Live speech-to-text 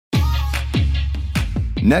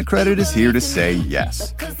NetCredit is here to say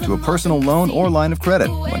yes to a personal loan or line of credit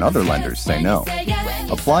when other lenders say no.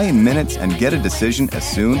 Apply in minutes and get a decision as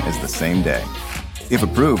soon as the same day. If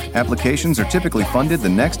approved, applications are typically funded the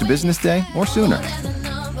next business day or sooner.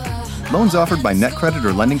 Loans offered by NetCredit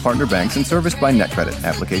or lending partner banks and serviced by NetCredit.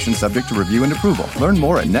 Application subject to review and approval. Learn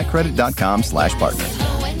more at netcredit.com/partner.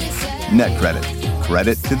 NetCredit.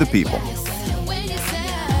 Credit to the people.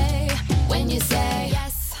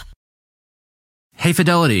 Hey,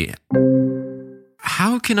 Fidelity.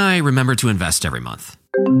 How can I remember to invest every month?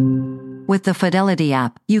 With the Fidelity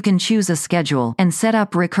app, you can choose a schedule and set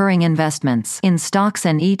up recurring investments in stocks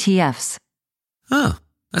and ETFs. Oh,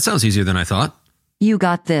 that sounds easier than I thought. You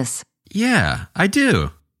got this. Yeah, I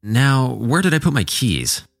do. Now, where did I put my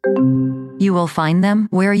keys? You will find them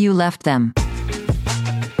where you left them.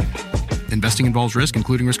 Investing involves risk,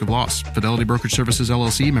 including risk of loss. Fidelity Brokerage Services,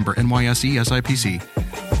 LLC, member NYSE, SIPC.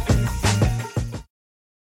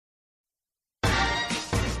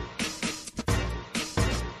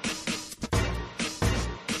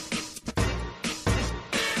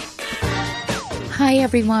 Hi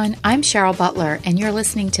everyone, I'm Cheryl Butler, and you're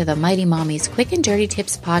listening to the Mighty Mommies Quick and Dirty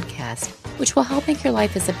Tips podcast, which will help make your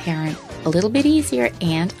life as a parent a little bit easier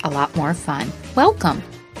and a lot more fun. Welcome!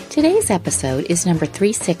 Today's episode is number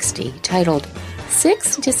 360, titled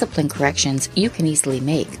 6 Discipline Corrections You Can Easily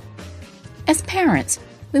Make. As parents,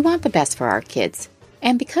 we want the best for our kids,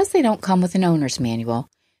 and because they don't come with an owner's manual,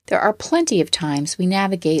 there are plenty of times we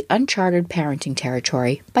navigate uncharted parenting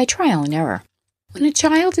territory by trial and error. When a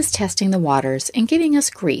child is testing the waters and giving us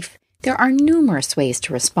grief, there are numerous ways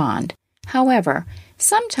to respond. However,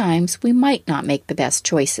 sometimes we might not make the best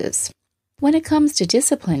choices. When it comes to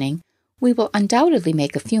disciplining, we will undoubtedly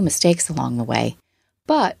make a few mistakes along the way,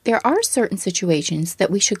 but there are certain situations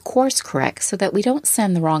that we should course correct so that we don't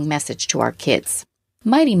send the wrong message to our kids.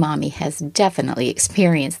 Mighty Mommy has definitely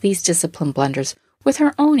experienced these discipline blunders with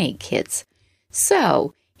her own 8 kids.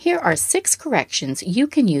 So, here are 6 corrections you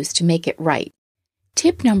can use to make it right.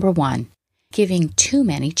 Tip number 1, giving too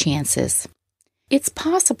many chances. It's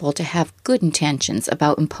possible to have good intentions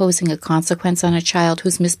about imposing a consequence on a child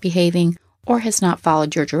who's misbehaving or has not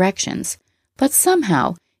followed your directions, but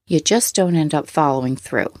somehow you just don't end up following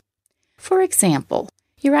through. For example,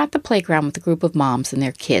 you're at the playground with a group of moms and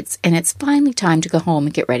their kids, and it's finally time to go home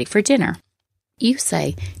and get ready for dinner. You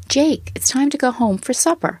say, "Jake, it's time to go home for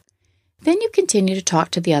supper." Then you continue to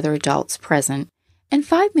talk to the other adults present, and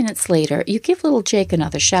 5 minutes later, you give little Jake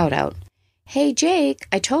another shout-out. "Hey, Jake,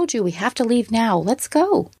 I told you we have to leave now. Let's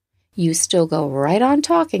go." You still go right on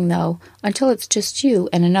talking, though, until it's just you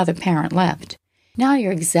and another parent left. Now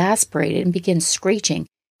you're exasperated and begin screeching,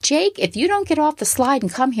 "Jake, if you don't get off the slide and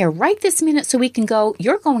come here right this minute so we can go,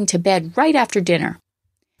 you're going to bed right after dinner."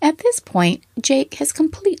 At this point, Jake has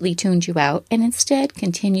completely tuned you out and instead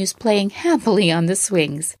continues playing happily on the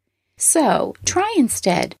swings. So, try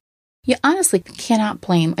instead. You honestly cannot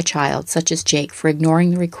blame a child such as Jake for ignoring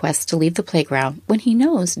the request to leave the playground when he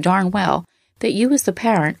knows darn well that you as the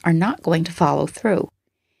parent are not going to follow through.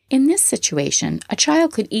 In this situation, a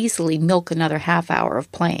child could easily milk another half hour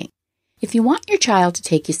of playing. If you want your child to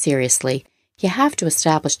take you seriously, you have to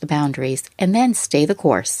establish the boundaries and then stay the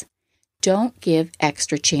course. Don't give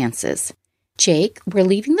extra chances. "Jake, we're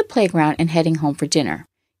leaving the playground and heading home for dinner.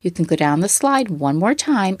 You can go down the slide one more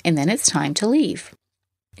time and then it's time to leave."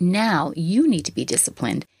 Now you need to be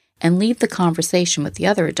disciplined and leave the conversation with the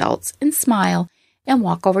other adults and smile and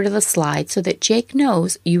walk over to the slide so that Jake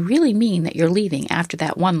knows you really mean that you're leaving after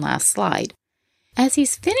that one last slide. As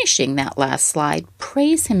he's finishing that last slide,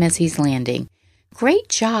 praise him as he's landing. "Great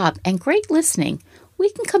job and great listening. We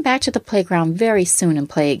can come back to the playground very soon and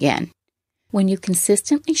play again." When you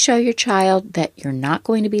consistently show your child that you're not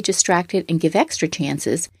going to be distracted and give extra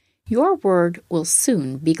chances, your word will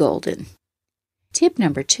soon be golden. Tip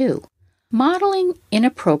number 2, modeling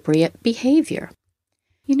inappropriate behavior.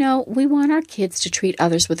 You know, we want our kids to treat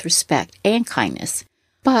others with respect and kindness,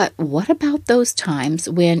 but what about those times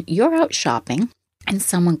when you're out shopping and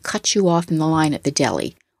someone cuts you off in the line at the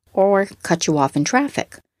deli or cuts you off in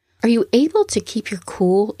traffic? Are you able to keep your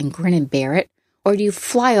cool and grin and bear it, or do you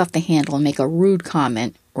fly off the handle and make a rude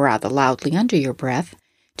comment, rather loudly under your breath,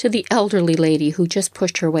 to the elderly lady who just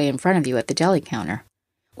pushed her way in front of you at the deli counter?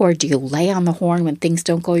 Or do you lay on the horn when things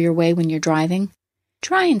don't go your way when you're driving?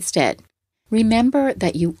 Try instead. Remember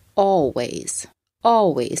that you always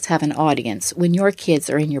have an audience when your kids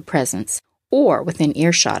are in your presence or within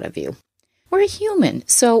earshot of you. We're human,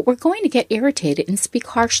 so we're going to get irritated and speak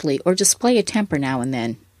harshly or display a temper now and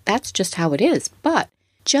then. That's just how it is. But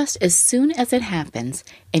just as soon as it happens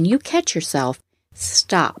and you catch yourself,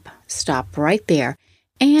 stop right there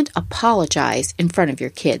and apologize in front of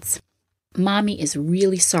your kids. Mommy is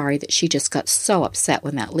really sorry that she just got so upset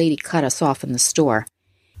when that lady cut us off in the store.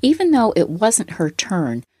 Even though it wasn't her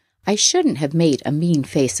turn, I shouldn't have made a mean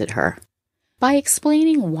face at her. By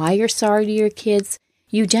explaining why you're sorry to your kids,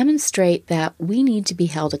 you demonstrate that we need to be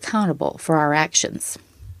held accountable for our actions.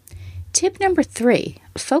 Tip number 3,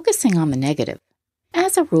 focusing on the negative.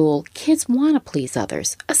 As a rule, kids want to please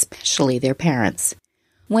others, especially their parents.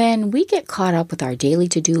 When we get caught up with our daily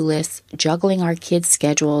to-do lists, juggling our kids'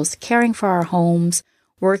 schedules, caring for our homes,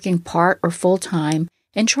 working part or full-time,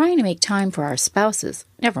 and trying to make time for our spouses,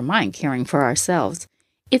 never mind caring for ourselves,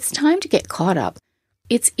 it's time to get caught up.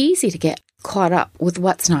 It's easy to get caught up with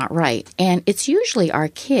what's not right, and it's usually our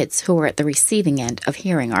kids who are at the receiving end of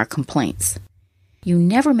hearing our complaints. You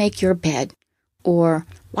never make your bed, or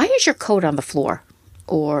why is your coat on the floor,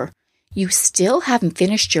 or you still haven't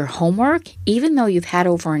finished your homework even though you've had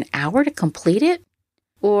over an hour to complete it,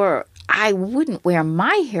 or I wouldn't wear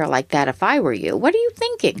my hair like that if I were you. What are you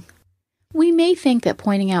thinking? We may think that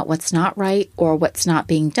pointing out what's not right or what's not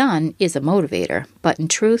being done is a motivator, but in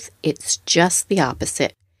truth, it's just the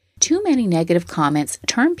opposite. Too many negative comments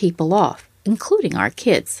turn people off, including our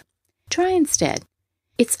kids. Try instead.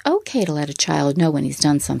 It's okay to let a child know when he's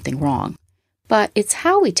done something wrong, but it's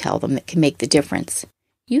how we tell them that can make the difference.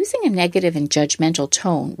 Using a negative and judgmental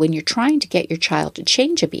tone when you're trying to get your child to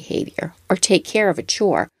change a behavior or take care of a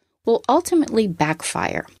chore will ultimately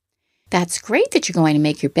backfire. That's great that you're going to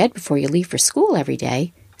make your bed before you leave for school every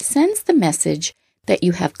day. Sends the message that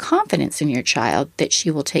you have confidence in your child that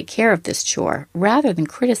she will take care of this chore rather than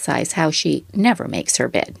criticize how she never makes her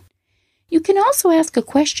bed. You can also ask a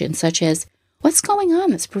question such as, what's going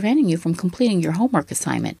on that's preventing you from completing your homework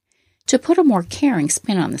assignment? To put a more caring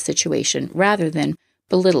spin on the situation rather than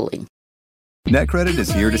belittling. NetCredit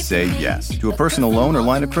is here to say yes to a personal loan or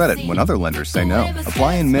line of credit when other lenders say no.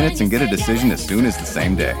 Apply in minutes and get a decision as soon as the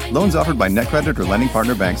same day. Loans offered by NetCredit or lending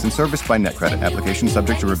partner banks and serviced by NetCredit. Application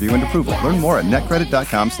subject to review and approval. Learn more at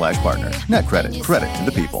netcredit.com/partners. NetCredit. Credit to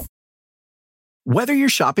the people. Whether you're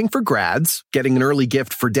shopping for grads, getting an early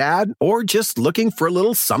gift for dad, or just looking for a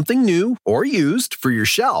little something new or used for your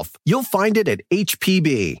shelf, you'll find it at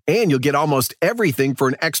HPB. And you'll get almost everything for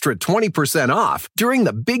an extra 20% off during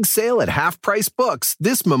the big sale at Half Price Books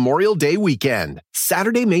this Memorial Day weekend.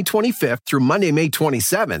 Saturday, May 25th through Monday, May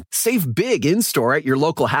 27th. Save big in-store at your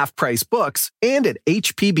local Half Price Books and at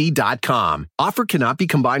HPB.com. Offer cannot be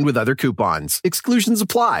combined with other coupons. Exclusions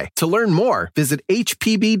apply. To learn more, visit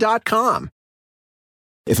HPB.com.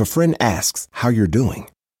 If a friend asks how you're doing,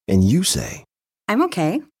 and you say, I'm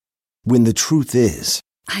okay. When the truth is,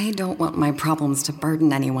 I don't want my problems to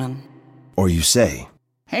burden anyone. Or you say,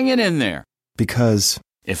 hang it in there. Because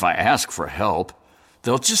if I ask for help,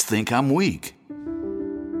 they'll just think I'm weak.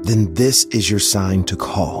 Then this is your sign to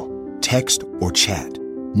call, text, or chat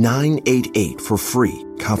 988 for free,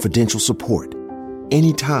 confidential support.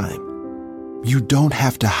 Anytime. You don't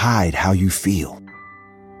have to hide how you feel.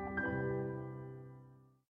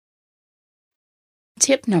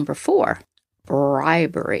 Tip number 4,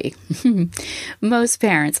 bribery. Most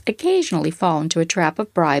parents occasionally fall into a trap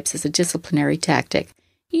of bribes as a disciplinary tactic,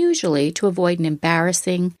 usually to avoid an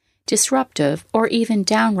embarrassing, disruptive, or even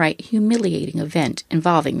downright humiliating event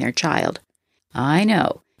involving their child. I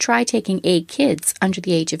know. Try taking 8 kids under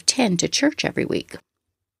the age of 10 to church every week.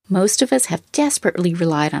 Most of us have desperately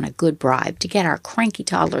relied on a good bribe to get our cranky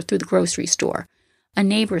toddler through the grocery store, a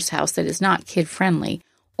neighbor's house that is not kid-friendly,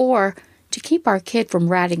 or to keep our kid from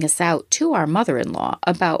ratting us out to our mother-in-law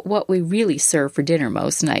about what we really serve for dinner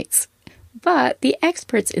most nights. But the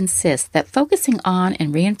experts insist that focusing on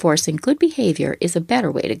and reinforcing good behavior is a better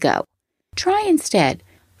way to go. Try instead,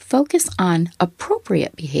 focus on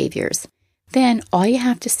appropriate behaviors. Then all you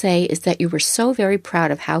have to say is that you were so very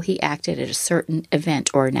proud of how he acted at a certain event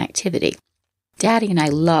or an activity. Daddy and I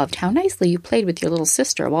loved how nicely you played with your little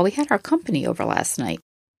sister while we had our company over last night.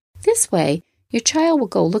 This way, your child will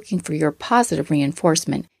go looking for your positive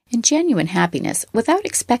reinforcement and genuine happiness without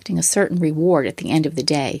expecting a certain reward at the end of the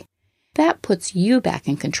day. That puts you back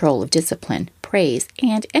in control of discipline, praise,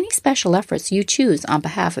 and any special efforts you choose on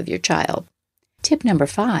behalf of your child. Tip number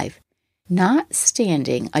 5, not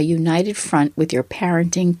standing a united front with your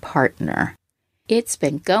parenting partner. It's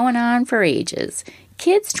been going on for ages.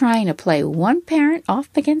 Kids trying to play one parent off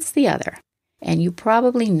against the other. And you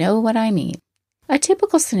probably know what I mean. A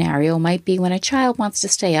typical scenario might be when a child wants to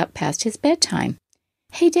stay up past his bedtime.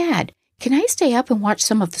 Hey, Dad, can I stay up and watch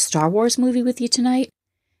some of the Star Wars movie with you tonight?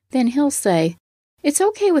 Then he'll say, it's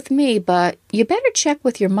okay with me, but you better check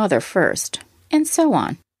with your mother first, and so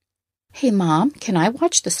on. Hey, Mom, can I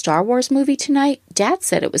watch the Star Wars movie tonight? Dad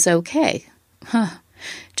said it was okay.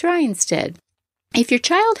 Try instead. If your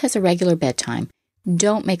child has a regular bedtime,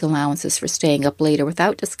 don't make allowances for staying up later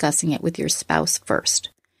without discussing it with your spouse first.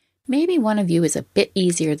 Maybe one of you is a bit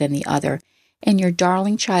easier than the other, and your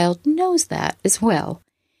darling child knows that as well.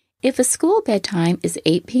 If a school bedtime is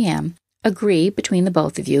 8 p.m., agree between the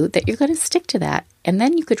both of you that you're going to stick to that, and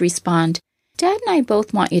then you could respond, Dad and I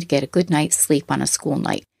both want you to get a good night's sleep on a school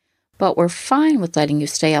night, but we're fine with letting you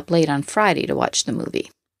stay up late on Friday to watch the movie.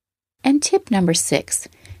 And tip number 6,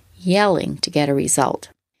 yelling to get a result.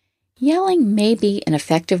 Yelling may be an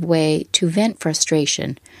effective way to vent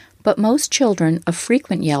frustration, but most children of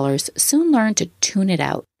frequent yellers soon learn to tune it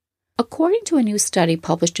out. According to a new study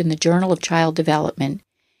published in the Journal of Child Development,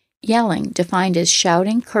 yelling, defined as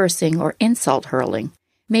shouting, cursing, or insult hurling,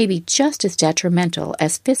 may be just as detrimental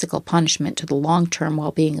as physical punishment to the long-term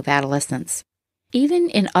well-being of adolescents.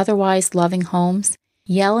 Even in otherwise loving homes,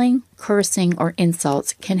 yelling, cursing, or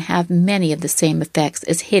insults can have many of the same effects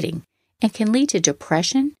as hitting and can lead to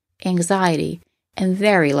depression, anxiety, and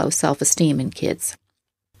very low self-esteem in kids.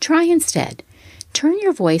 Try instead. Turn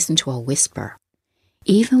your voice into a whisper.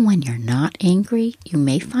 Even when you're not angry, you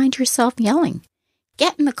may find yourself yelling.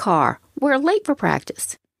 Get in the car. We're late for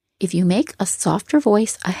practice. If you make a softer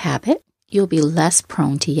voice a habit, you'll be less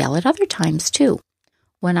prone to yell at other times too.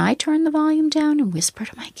 When I turn the volume down and whisper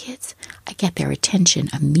to my kids, I get their attention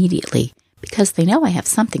immediately because they know I have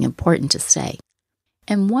something important to say.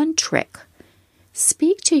 And one trick: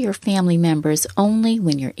 speak to your family members only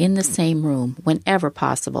when you're in the same room, whenever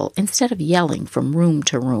possible, instead of yelling from room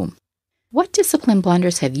to room. What discipline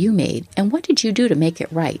blunders have you made, and what did you do to make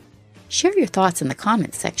it right? Share your thoughts in the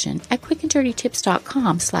comments section at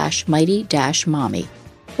quickanddirtytips.com/mighty-mommy,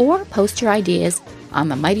 or post your ideas on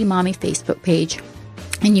the Mighty Mommy Facebook page,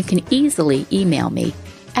 and you can easily email me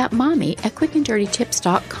at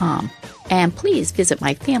mommy@quickanddirtytips.com. And please visit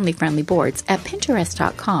my family-friendly boards at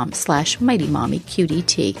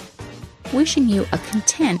pinterest.com/mightymommyqdt. Wishing you a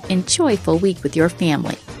content and joyful week with your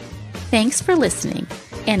family. Thanks for listening,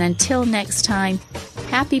 and until next time,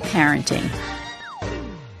 happy parenting.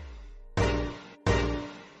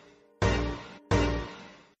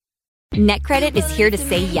 NetCredit is here to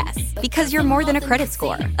say yes, because you're more than a credit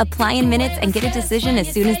score. Apply in minutes and get a decision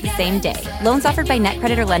as soon as the same day. Loans offered by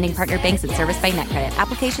NetCredit or lending partner banks and serviced by NetCredit.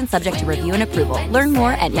 Application subject to review and approval. Learn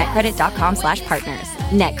more at netcredit.com/partners.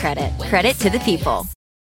 NetCredit. Credit to the people.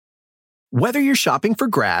 Whether you're shopping for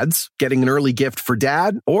grads, getting an early gift for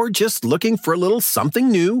dad, or just looking for a little something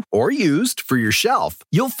new or used for your shelf,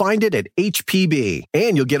 you'll find it at HPB.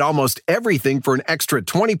 And you'll get almost everything for an extra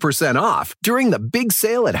 20% off during the big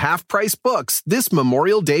sale at Half Price Books this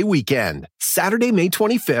Memorial Day weekend. Saturday, May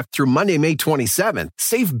 25th through Monday, May 27th.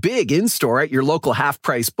 Save big in-store at your local Half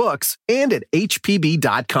Price Books and at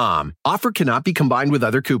hpb.com. Offer cannot be combined with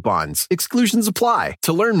other coupons. Exclusions apply.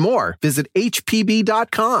 To learn more, visit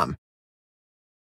hpb.com.